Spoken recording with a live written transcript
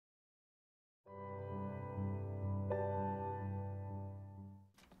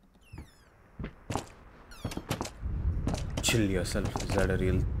chill yourself. Is that a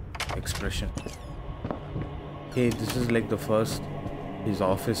real expression? Hey, this is like the first his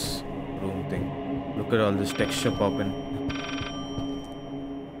office room thing. Look at all this texture popping.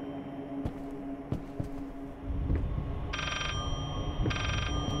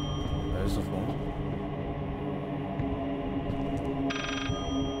 Where's the phone?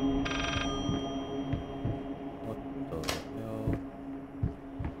 What the hell?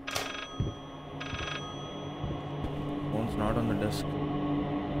 Phone's not on the desk.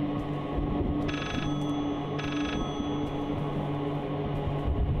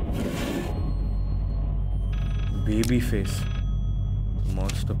 Baby face.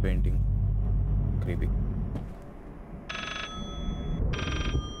 Monster painting. Creepy.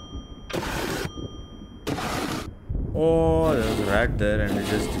 Oh, there was a rat there and it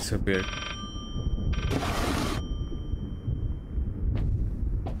just disappeared.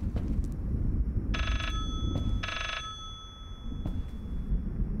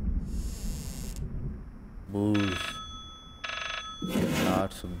 Booze.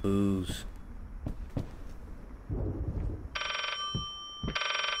 Lots of booze.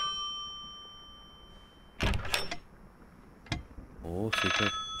 Oh,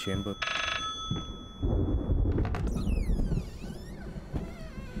 secret chamber.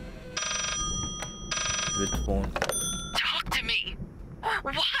 With phone. Talk to me!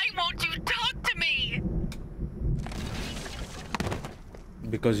 Why won't you talk to me?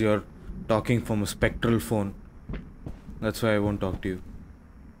 Because you're talking from a spectral phone. That's why I won't talk to you.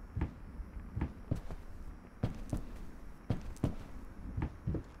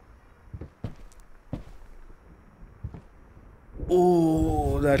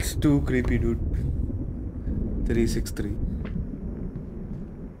 Oh, that's too creepy, dude. 363.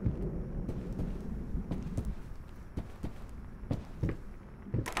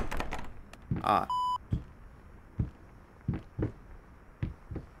 Ah.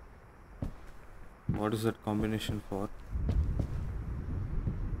 What is that combination for?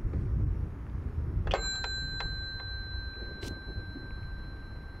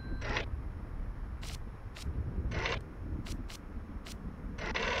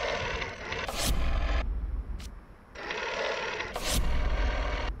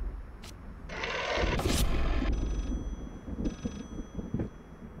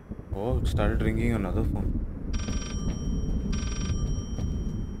 Oh, it started ringing another phone.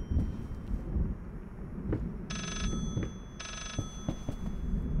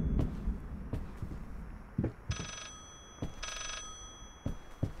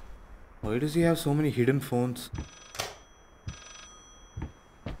 Why does he have so many hidden phones?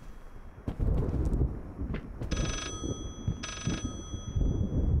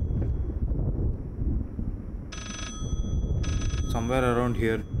 Somewhere around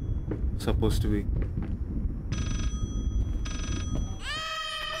here, supposed to be.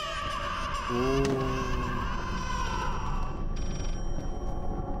 Oh.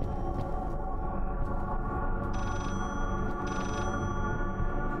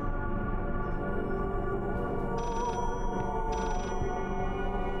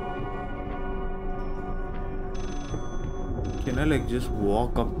 Can I like just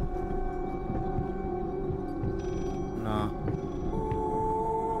walk up? Nah.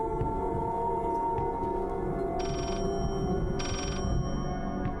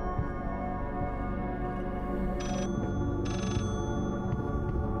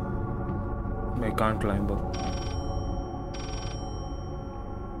 I can't climb up.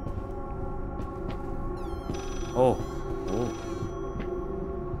 Oh. Oh.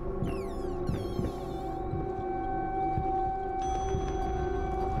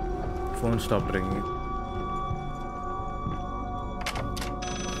 Phone stopped ringing.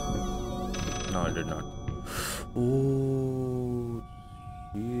 No, it did not. Oh,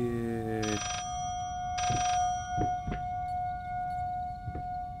 shit.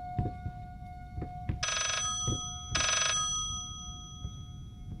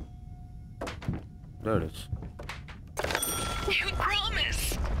 There it is. You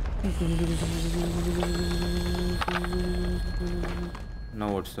promise! Now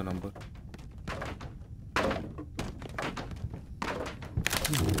what's the number?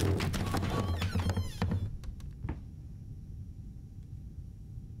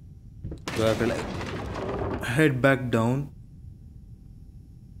 Do I have to like head back down?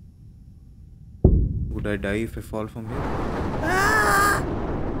 Would I die if I fall from here? Ah!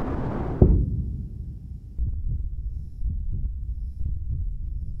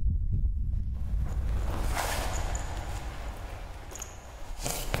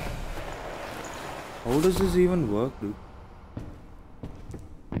 How does this even work, dude?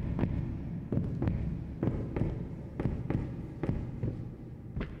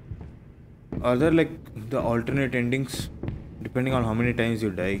 Are there like the alternate endings depending on how many times you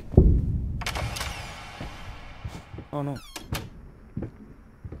die? Oh no.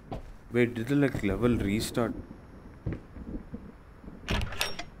 Wait, did the like level restart?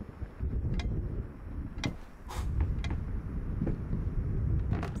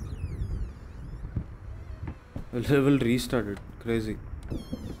 The level restarted. Crazy.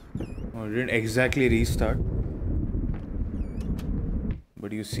 Oh, it didn't exactly restart.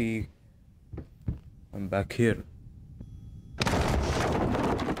 But you see, I'm back here.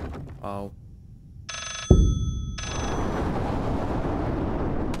 Ow.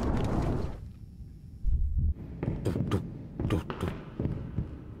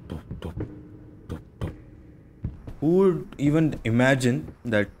 Who would even imagine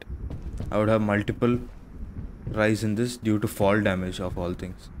that I would have multiple rise in this due to fall damage of all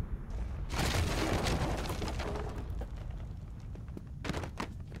things?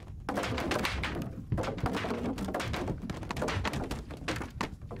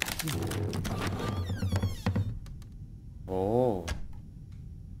 Oh.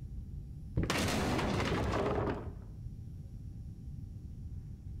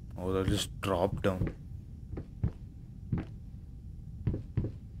 Oh, that just dropped down.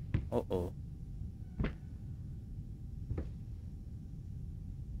 Uh-oh.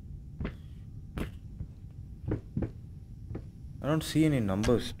 I don't see any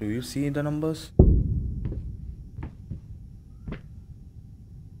numbers. Do you see the numbers?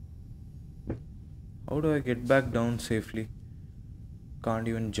 How do I get back down safely? Can't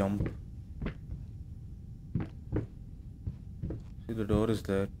even jump. See, the door is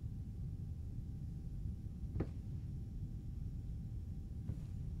there.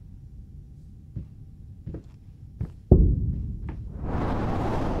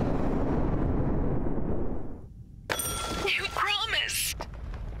 You promised.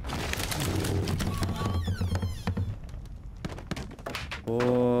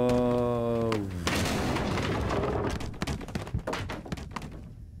 Oh.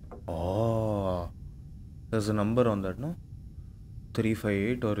 Oh. There's a number on that, no?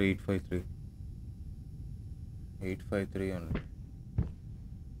 358 or 853? 853 only.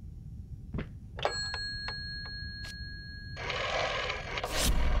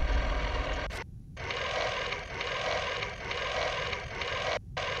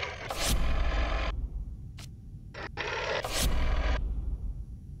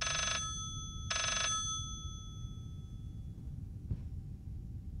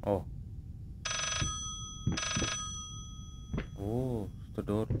 Oh. Oh, it's the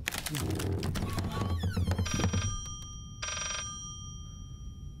door.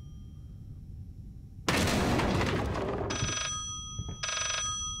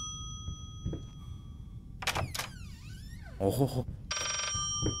 Oh.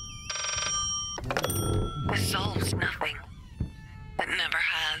 This solves nothing. It never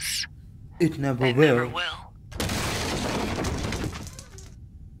has. It never It will. never will.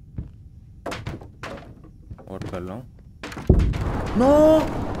 What fell now? No!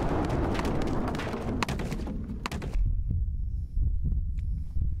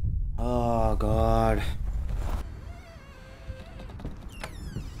 Oh God.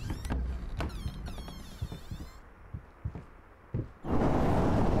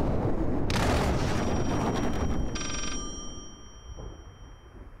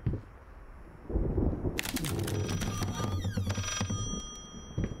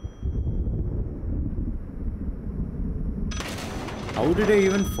 How did I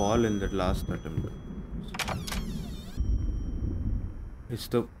even fall in that last attempt? It's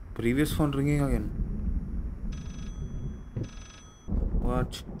the previous phone ringing again.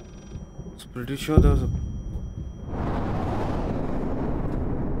 What? It's pretty sure there was a...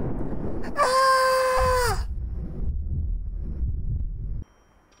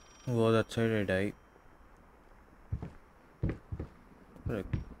 Oh, that side I die. How do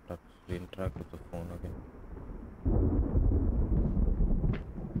I interact with the phone again?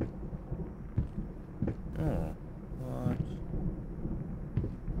 Oh, what?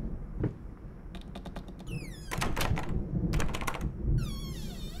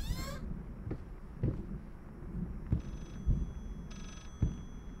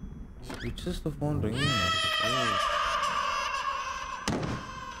 Which is the phone ringing? Oh.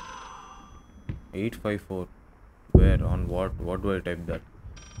 854. Where? On what? What do I type that?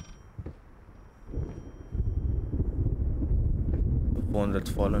 The phone that's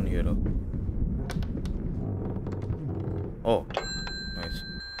fallen here. Oh, nice.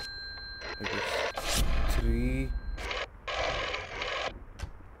 It is 3,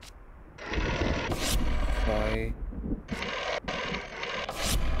 5,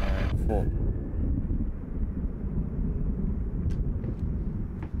 and 4.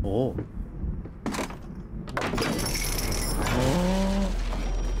 Oh.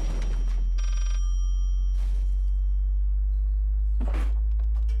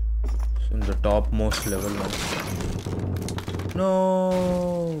 It's in the topmost level now.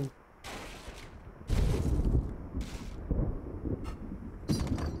 No.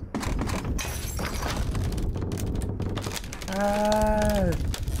 Ah.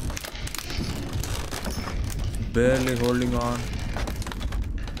 Barely holding on.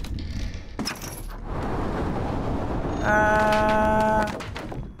 Ah.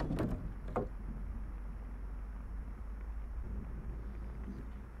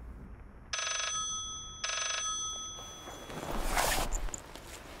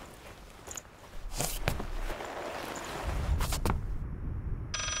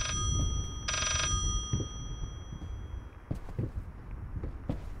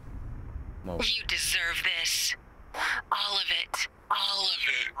 You deserve this. All of it. All of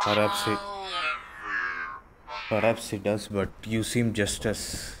it. Perhaps he does, but you sound just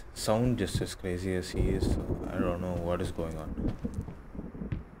as crazy as he is. So I don't know what is going on.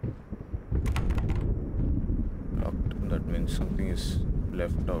 Locked. That means something is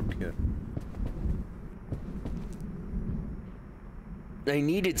left out here. I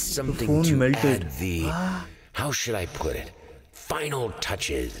needed something phone to melted. add the, how should I put it, final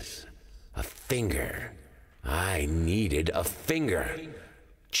touches. A finger. I needed a finger.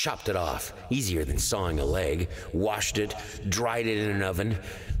 Chopped it off, easier than sawing a leg, washed it, dried it in an oven,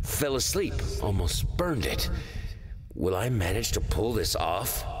 fell asleep, almost burned it. Will I manage to pull this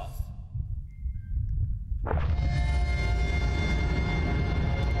off?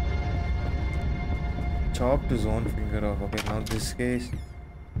 Chopped his own finger off. Okay, now this case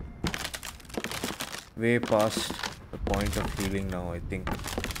way past the point of healing now, I think.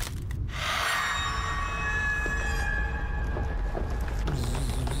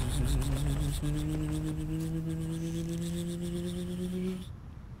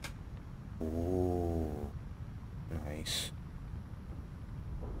 Oh, nice.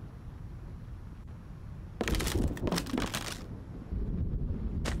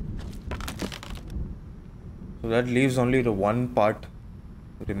 So that leaves only the one part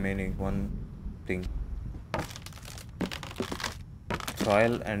remaining, one thing.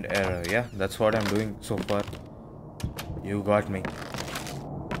 Trial and error. Yeah, that's what I'm doing so far. You got me.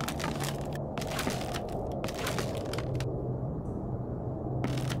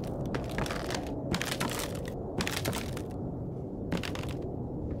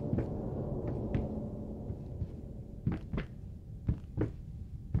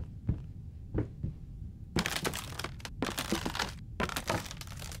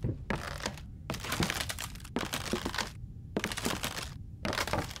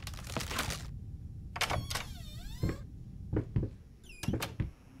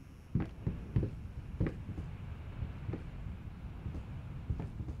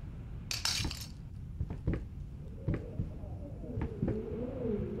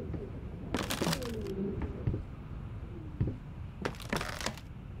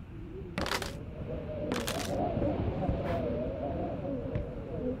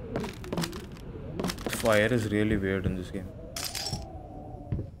 Fire is really weird in this game.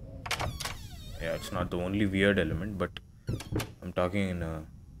 Yeah, it's not the only weird element, but I'm talking in a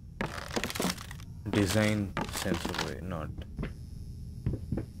design sense of way, not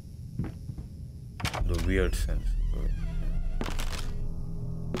the weird sense of way.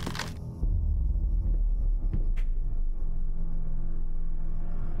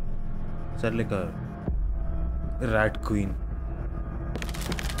 Is that like a rat queen?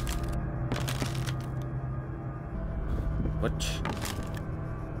 What?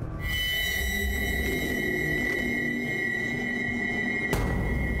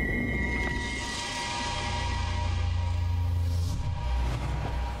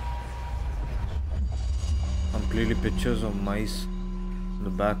 Completely pictures of mice in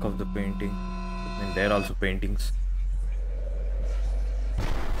the back of the painting. And there are also paintings.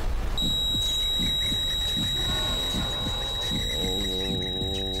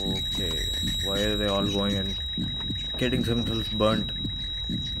 Okay. Why are they all going and getting themselves burnt?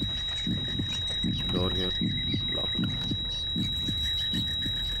 Door here locked.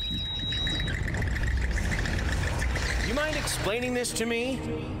 You mind explaining this to me?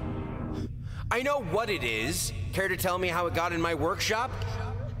 I know what it is. Care to tell me how it got in my workshop?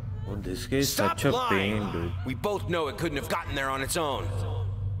 Oh, this guy is Stop such a lying. pain, dude. We both know it couldn't have gotten there on its own.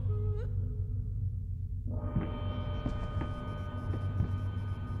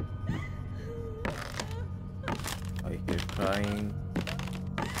 I hear crying.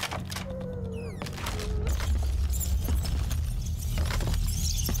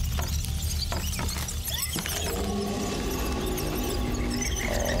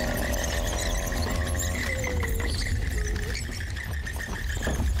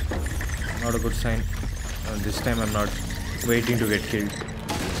 Not a good sign. This time I'm not waiting to get killed.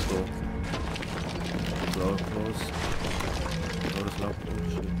 Let's go. Door close. Door is locked. Oh,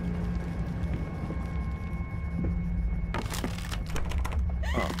 shit.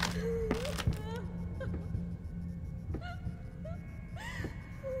 Oh.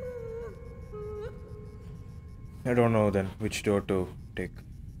 I don't know then which door to take.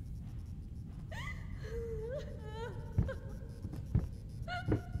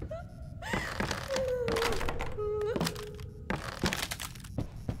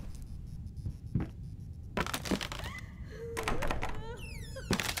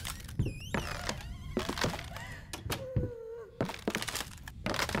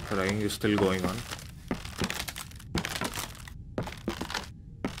 Crying is still going on.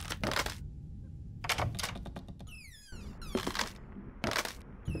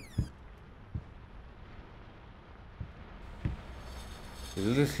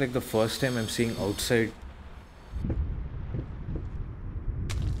 Is this like the first time I'm seeing outside?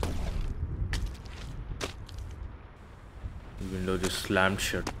 The window just slammed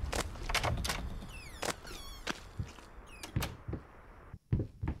shut.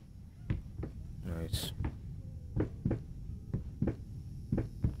 Nice.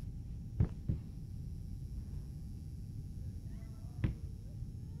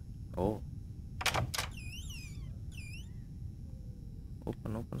 Oh.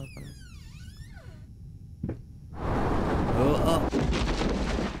 Open. Oh.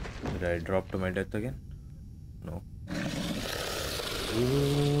 Did I drop to my death again? No.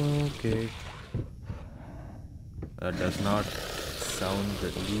 Okay. That does not sound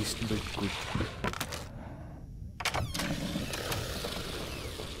the least bit good.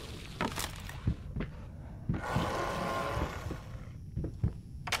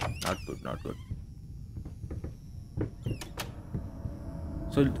 Not good.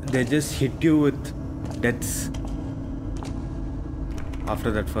 So they just hit you with deaths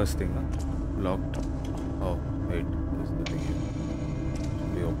after that first thing, huh? Locked. Oh, wait, this is the thing here.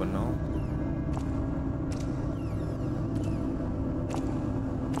 Should we open now?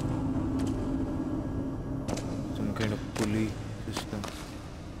 Some kind of pulley system.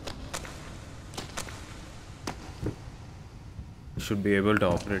 Should be able to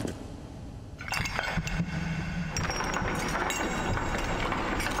operate it.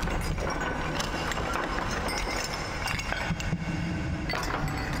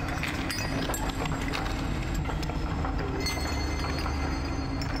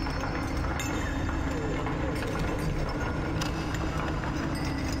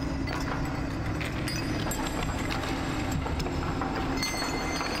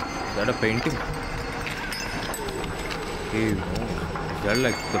 Is that a painting? Hey, no. Is that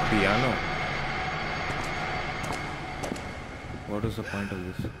like the piano? What is the point of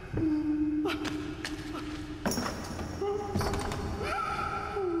this?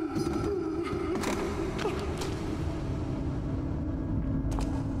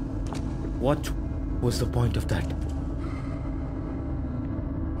 What was the point of that?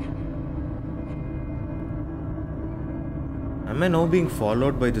 Am I now being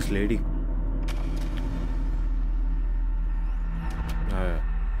followed by this lady?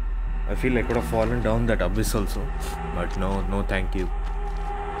 I feel I could have fallen down that abyss also, but no thank you.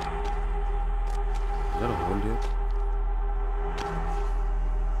 Is there a hole here?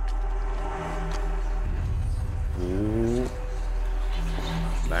 Oh,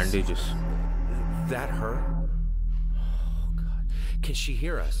 bandages. That her? Oh God, can she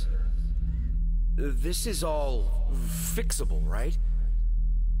hear us? This is all fixable, right?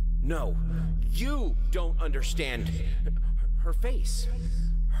 No, you don't understand. Her face,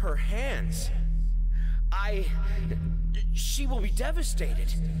 her hands. She will be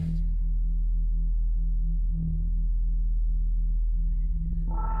devastated.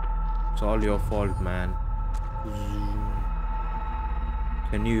 It's all your fault, man.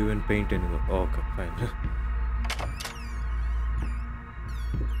 Can you even paint anymore? Oh, okay, fine.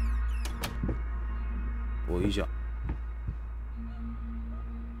 Oija.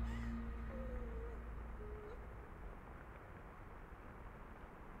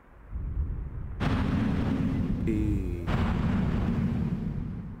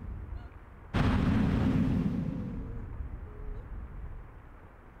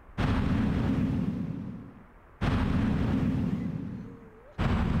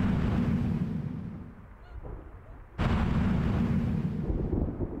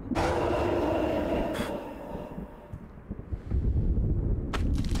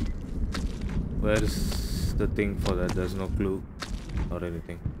 Where is the thing for that? There's no clue or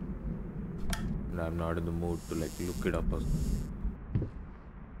anything. And I'm not in the mood to like look it up or something.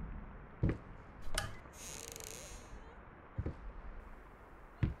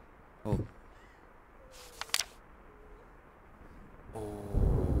 Oh.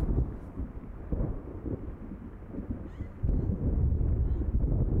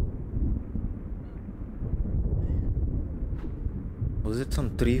 Was it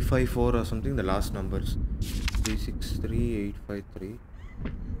some 354 or something? The last numbers 363853.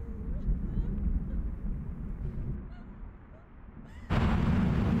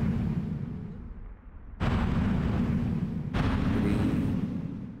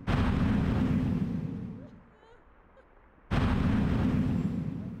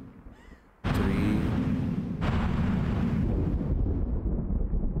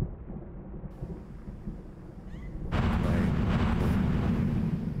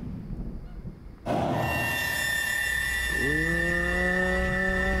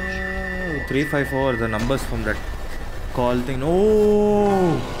 Three, 5, 4, the numbers from that call thing.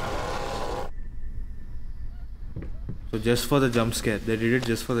 Oh! So just for the jump scare. They did it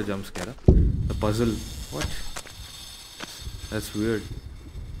just for the jump scare. Huh? The puzzle. What? That's weird.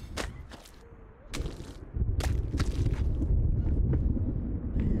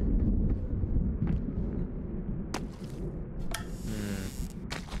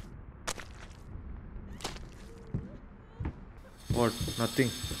 What?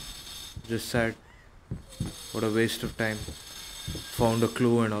 Nothing. Just sad. What a waste of time. Found a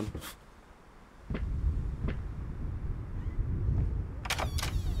clue and all.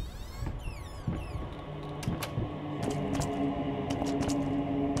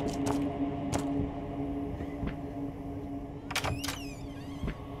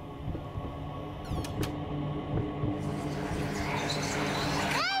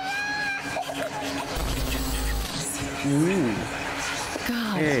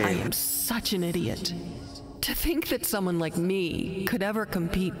 Such an idiot. To think that someone like me could ever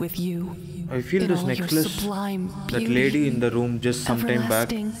compete with you. I feel this necklace, that lady in the room just some time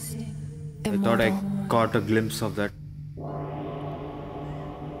back, I thought I caught a glimpse of that.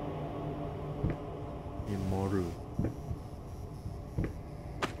 Immortal.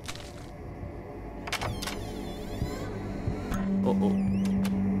 Uh-oh.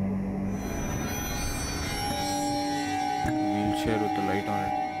 Wheelchair with the light on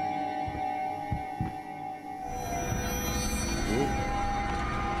it.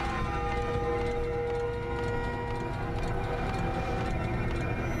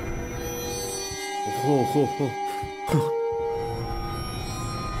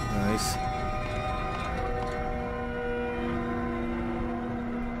 Nice.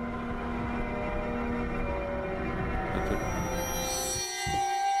 That's it.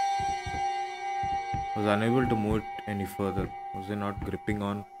 Was unable to move it any further. Was it not gripping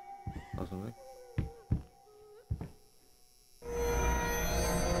on or something?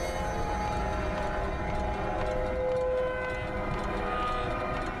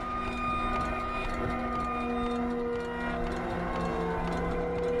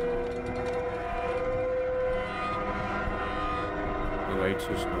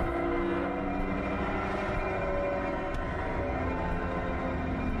 Switch now.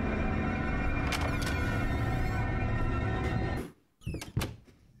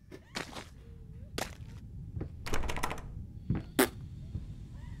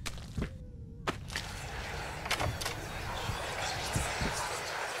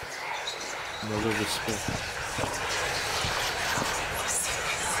 Another whisper.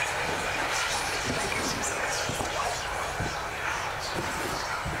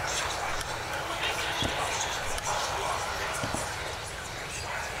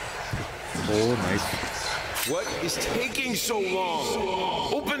 Oh, nice. What is taking so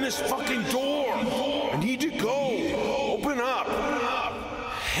long? Open this fucking door! I need to go! Open up!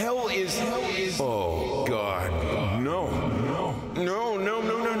 Hell is... Oh, God. No. No.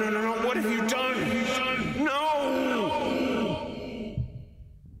 What have you done? No!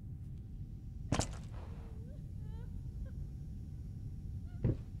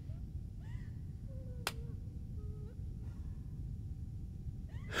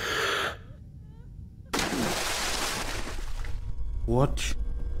 What?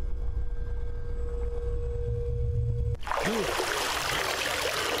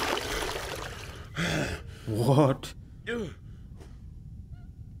 What? I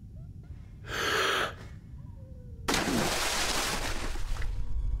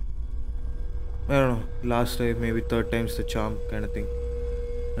don't know. Last time, maybe third time's the charm kind of thing.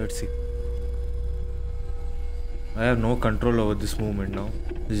 Let's see. I have no control over this movement now.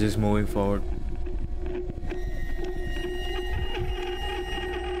 It's just moving forward.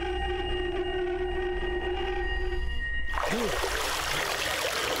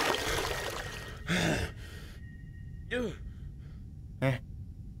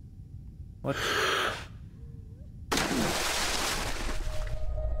 What?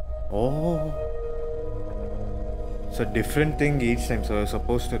 Oh. It's a different thing each time, so I was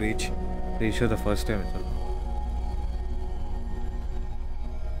supposed to reach her the first time itself.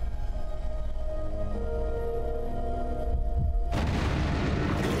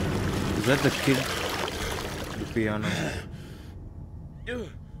 Is that the kid? The piano.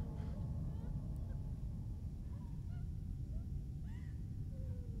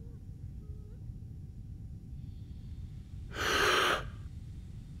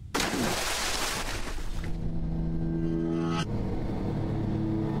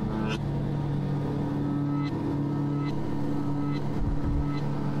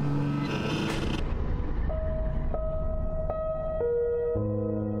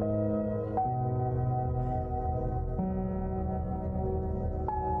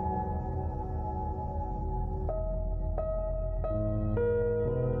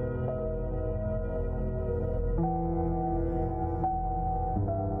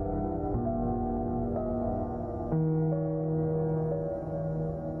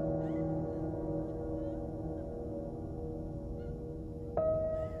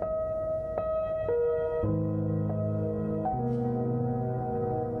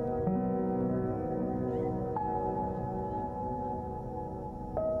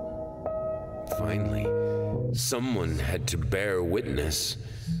 Finally, someone had to bear witness.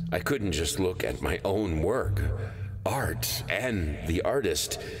 I couldn't just look at my own work. Art and the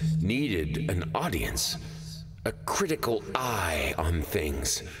artist needed an audience, a critical eye on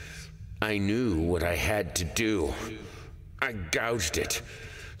things. I knew what I had to do. I gouged it,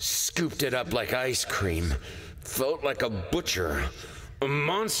 scooped it up like ice cream, felt like a butcher, a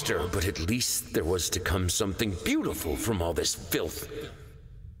monster, but at least there was to come something beautiful from all this filth.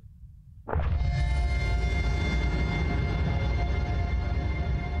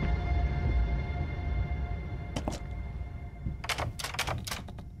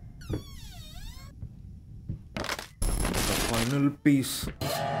 Final piece of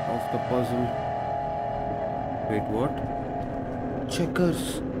the puzzle. Wait, what?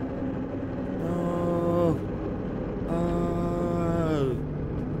 Checkers. Oh. Oh.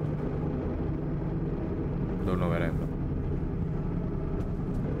 Don't know where I am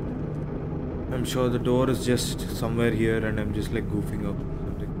now. I'm sure the door is just somewhere here and I'm just like goofing up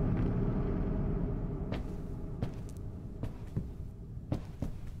something.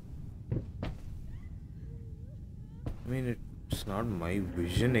 I mean, it's not my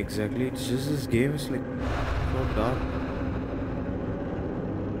vision exactly, it's just this game is like so dark.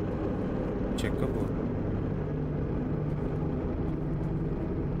 Checkerboard.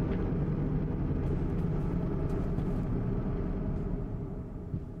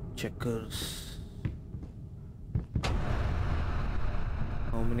 Checkers.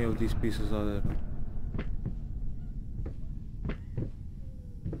 How many of these pieces are there?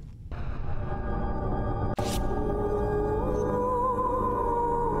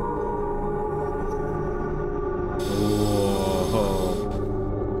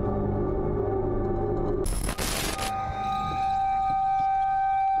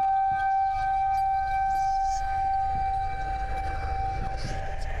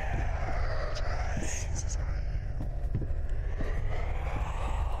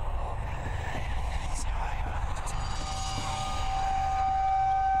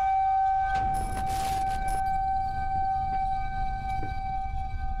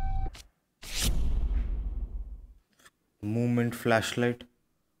 Movement flashlight.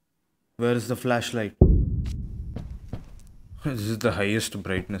 Where is the flashlight? This is the highest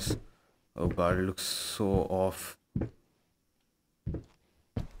brightness. Oh god, it looks so off.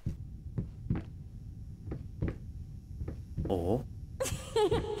 Oh.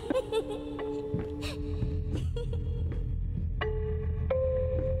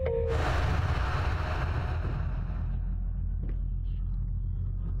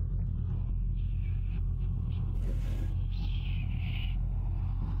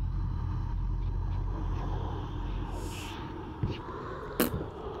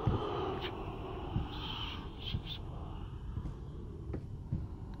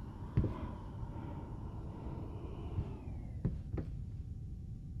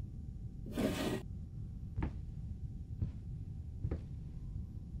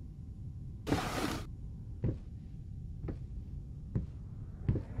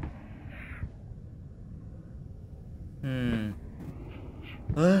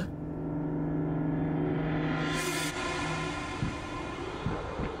 Huh?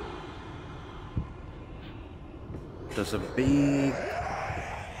 There's a big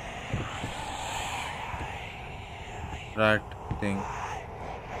rat thing.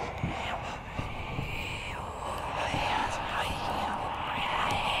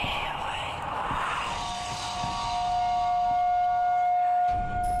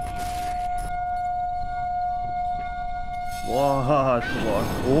 What?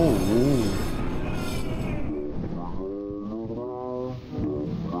 Oh.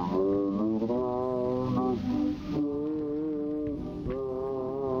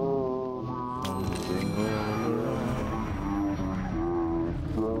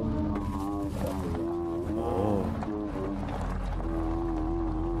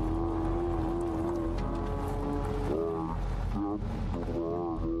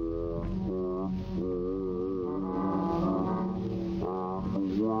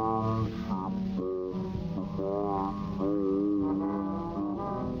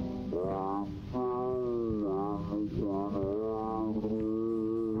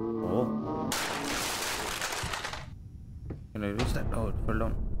 Can I reach that? Oh, it fell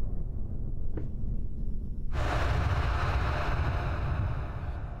down.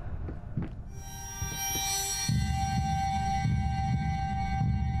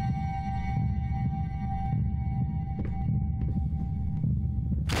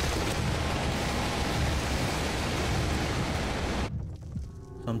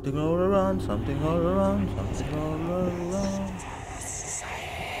 Something all around, something all around, something all around.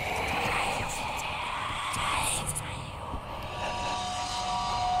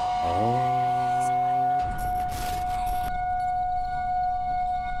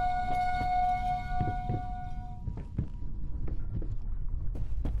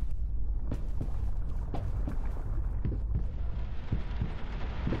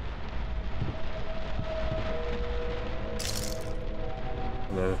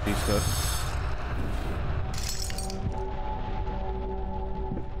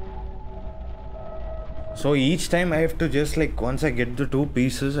 So each time I have to just like, once I get the two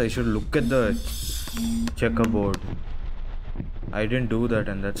pieces, I should look at the checkerboard. I didn't do that,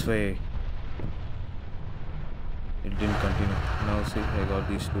 and that's why it didn't continue. Now see, I got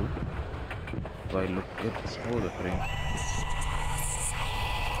these two. So I look at, oh, the train.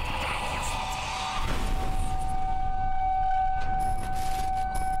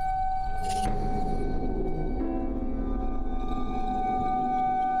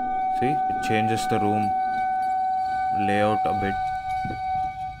 See, it changes the room layout a bit,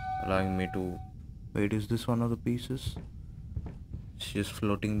 allowing me to... Wait, is this one of the pieces? It's just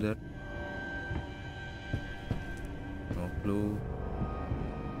floating there. No clue.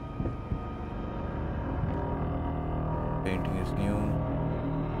 Painting is new.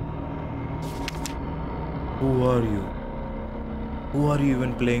 Who are you? Who are you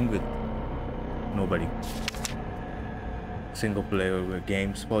even playing with? Nobody. Single player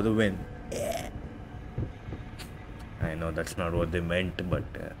games for the win. Yeah. I know that's not what they meant, but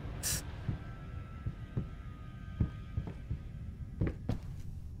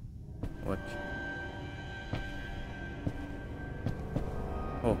what?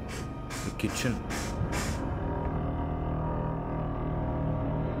 Oh, the kitchen.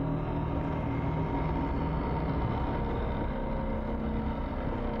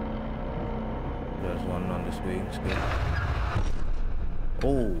 There's one on this way.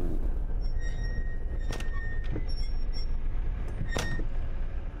 Oh.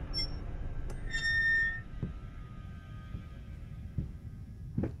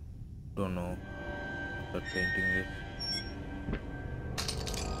 Don't know what that painting is.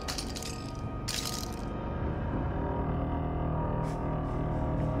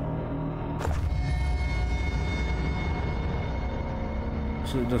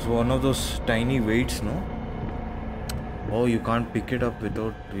 So there's one of those tiny weights, no? Oh, you can't pick it up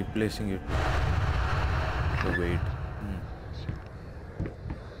without replacing it with the weight.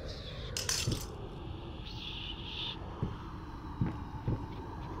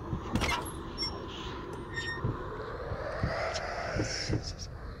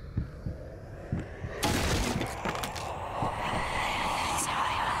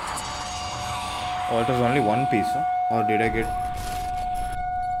 Oh, it was only one piece, huh? Or did I get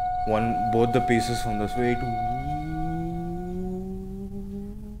both the pieces from this? Wait.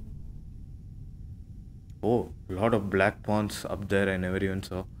 Oh, a lot of black pawns up there I never even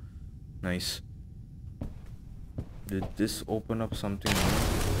saw. Nice. Did this open up something new?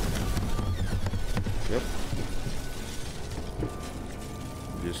 Yep.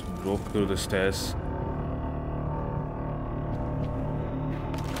 Just broke through the stairs.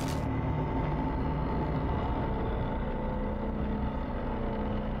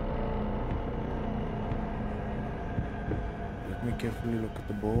 Let me carefully look at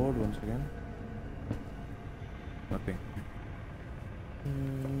the board once again. Nothing.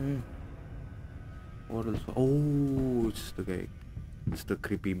 What else? Oh, it's the guy. It's the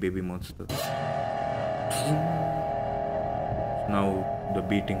creepy baby monster. Now the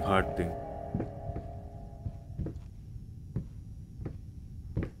beating heart thing.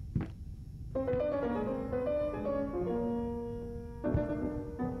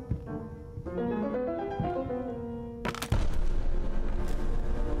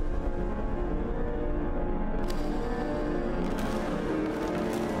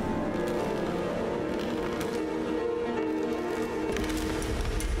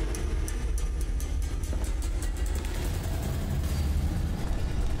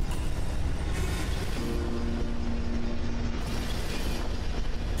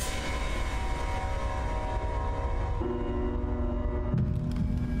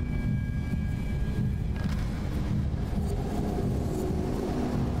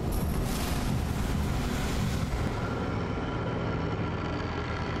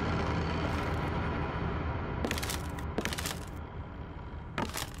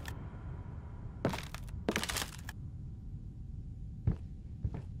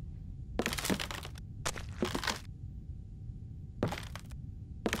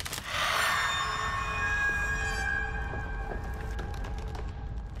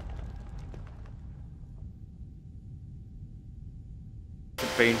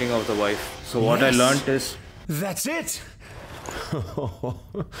 painting of the wife. So what I learned is... That's it!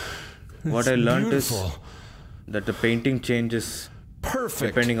 What I learned is that the painting changes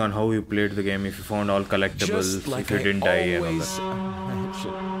Perfect. depending on how you played the game. If you found all collectibles, Just like if you didn't die and all that.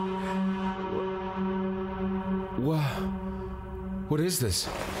 What is this?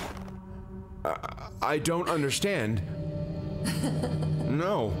 I don't understand.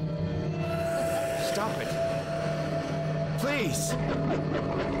 No. Stop it. Please.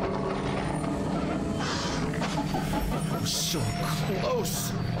 We're so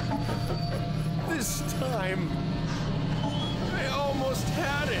close. This time, I almost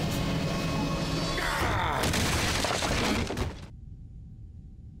had it. Ah!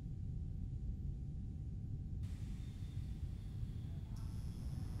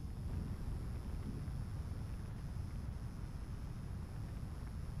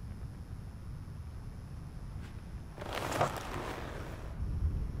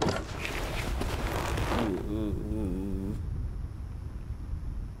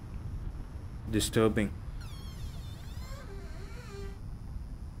 Disturbing.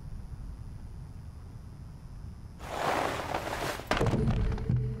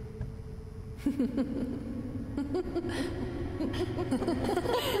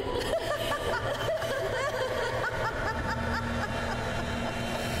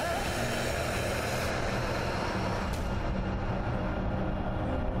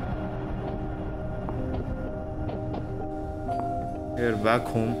 We're back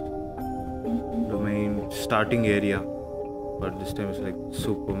home, the main starting area, but this time it's like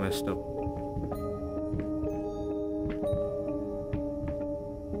super messed up.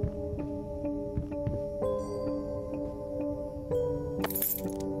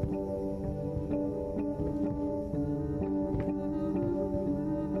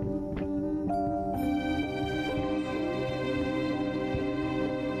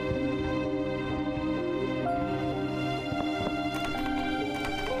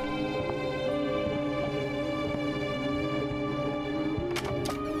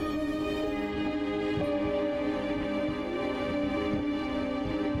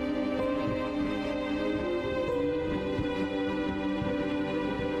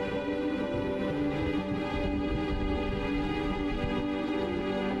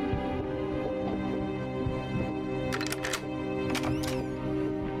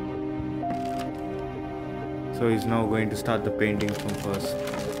 So he's now going to start the painting from first.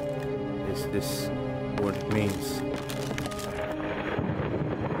 Is this what it means?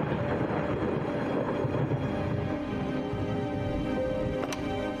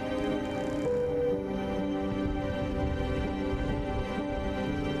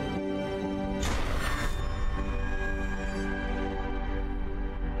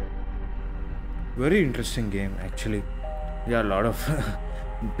 Very interesting game actually. There are a lot of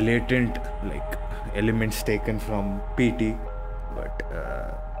blatant like elements taken from PT, but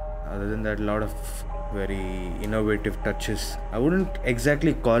other than that, a lot of very innovative touches. I wouldn't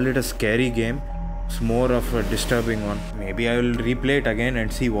exactly call it a scary game. It's more of a disturbing one. Maybe I will replay it again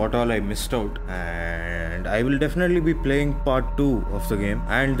and see what all I missed out. And I will definitely be playing part 2 of the game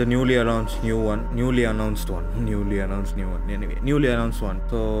and the newly announced one.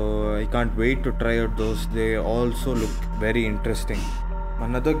 So I can't wait to try out those. They also look very interesting.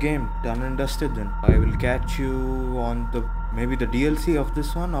 Another game done and dusted then. I will catch you on maybe the DLC of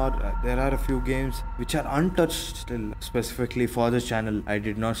this one, or there are a few games which are untouched still, specifically for the channel. I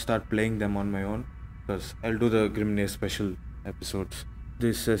did not start playing them on my own because I'll do the Grimnir special episodes.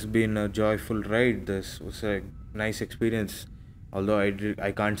 This has been a joyful ride. This was a nice experience, although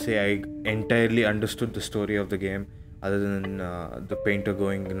I can't say I entirely understood the story of the game other than the painter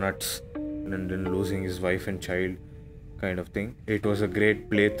going nuts and then losing his wife and child kind of thing. It was a great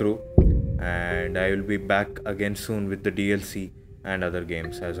playthrough, and I will be back again soon with the DLC and other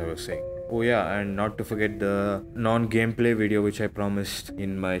games, as I was saying. Oh yeah, and not to forget the non-gameplay video which I promised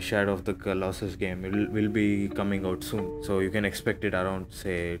in my Shadow of the Colossus game will be coming out soon. So you can expect it around,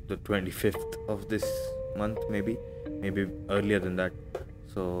 say, the 25th of this month, maybe earlier than that.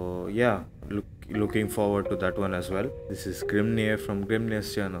 So yeah, looking forward to that one as well. This is Grimnir from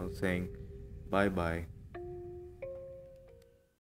Grimnir's channel saying bye bye.